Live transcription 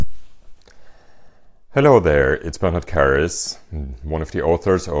Hello there, it's Bernhard Karras, one of the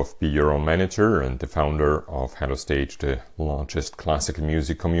authors of Be Your Own Manager and the founder of HelloStage, the largest classical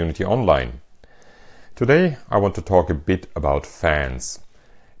music community online. Today I want to talk a bit about fans,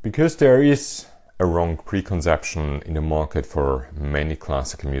 because there is a wrong preconception in the market for many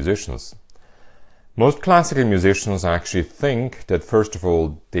classical musicians. Most classical musicians actually think that first of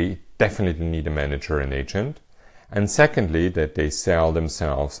all they definitely need a manager and agent, and secondly that they sell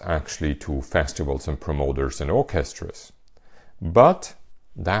themselves actually to festivals and promoters and orchestras. But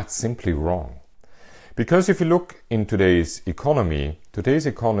that's simply wrong. Because if you look in today's economy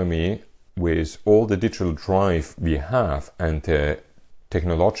with all the digital drive we have and the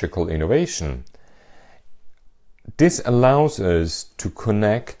technological innovation, this allows us to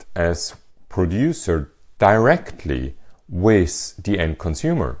connect as producer directly with the end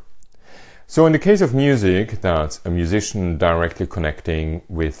consumer. So in the case of music, that's a musician directly connecting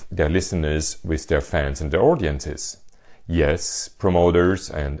with their listeners, with their fans and their audiences. Yes, promoters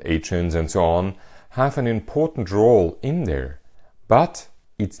and agents and so on have an important role in there, but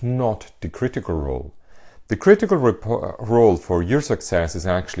it's not the critical role. The critical role for your success is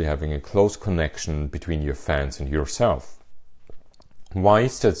actually having a close connection between your fans and yourself. Why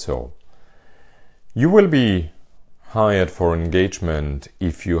is that so? You will be hired for engagement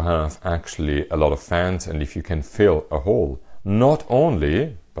if you have actually a lot of fans and if you can fill a hole. Not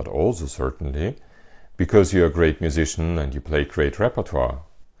only, but also certainly, because you're a great musician and you play great repertoire.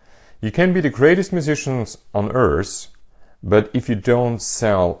 You can be the greatest musicians on earth, but if you don't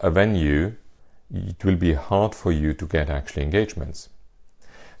sell a venue, it will be hard for you to get actually engagements.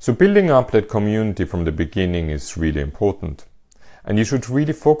 So building up that community from the beginning is really important. And you should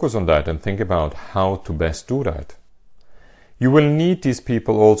really focus on that and think about how to best do that. You will need these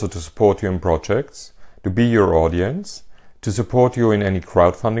people also to support you in projects, to be your audience, to support you in any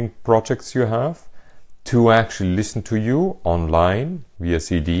crowdfunding projects you have, to actually listen to you online via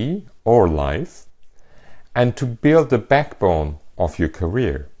CD or live, and to build the backbone of your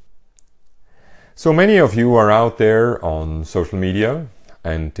career. So many of you are out there on social media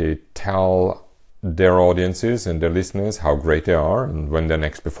and they tell their audiences and their listeners how great they are and when their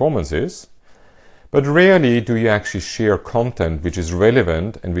next performance is. But rarely do you actually share content which is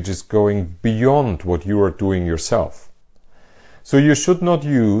relevant and which is going beyond what you are doing yourself. So you should not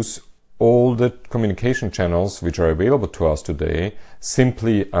use all the communication channels which are available to us today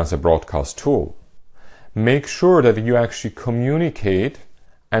simply as a broadcast tool. Make sure that you actually communicate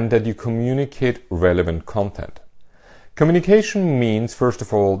and that you communicate relevant content. Communication means, first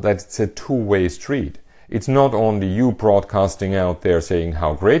of all, that it's a two-way street. It's not only you broadcasting out there saying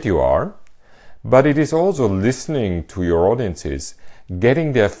how great you are, but it is also listening to your audiences,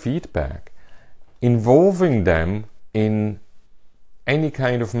 getting their feedback, involving them in any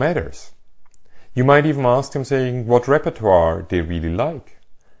kind of matters. You might even ask them saying what repertoire they really like.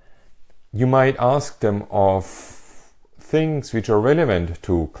 You might ask them of things which are relevant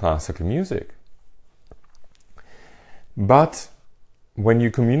to classical music. But when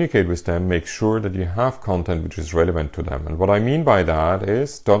you communicate with them, make sure that you have content which is relevant to them. And what I mean by that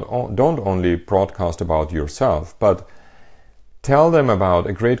is don't only broadcast about yourself, but tell them about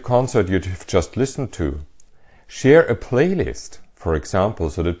a great concert you've just listened to. Share a playlist, for example,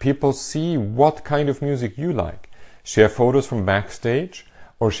 so that people see what kind of music you like. Share photos from backstage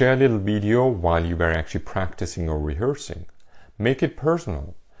or share a little video while you were actually practicing or rehearsing. Make it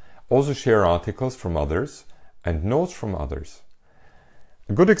personal. Also share articles from others and notes from others.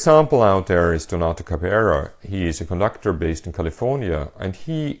 A good example out there is Donato Cabrera. He is a conductor based in California and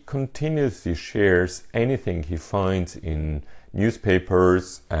he continuously shares anything he finds in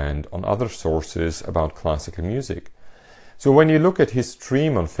newspapers and on other sources about classical music. So when you look at his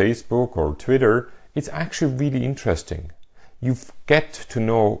stream on Facebook or Twitter, it's actually really interesting. You get to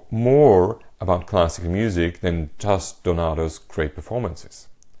know more about classical music than just Donato's great performances.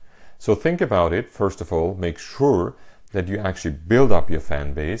 So think about it. First of all, make sure that you actually build up your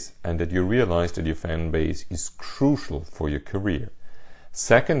fan base and that you realize that your fan base is crucial for your career.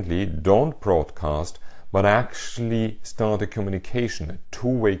 Secondly, don't broadcast, but actually start a communication, a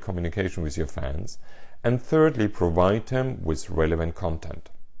two-way communication with your fans. And thirdly, provide them with relevant content.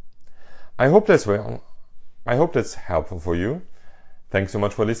 I hope that's helpful for you. Thanks so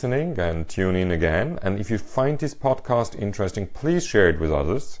much for listening and tune in again. And if you find this podcast interesting, please share it with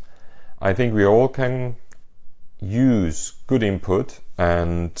others. I think we all can use good input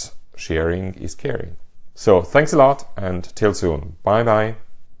and sharing is caring. So thanks a lot and till soon. Bye bye.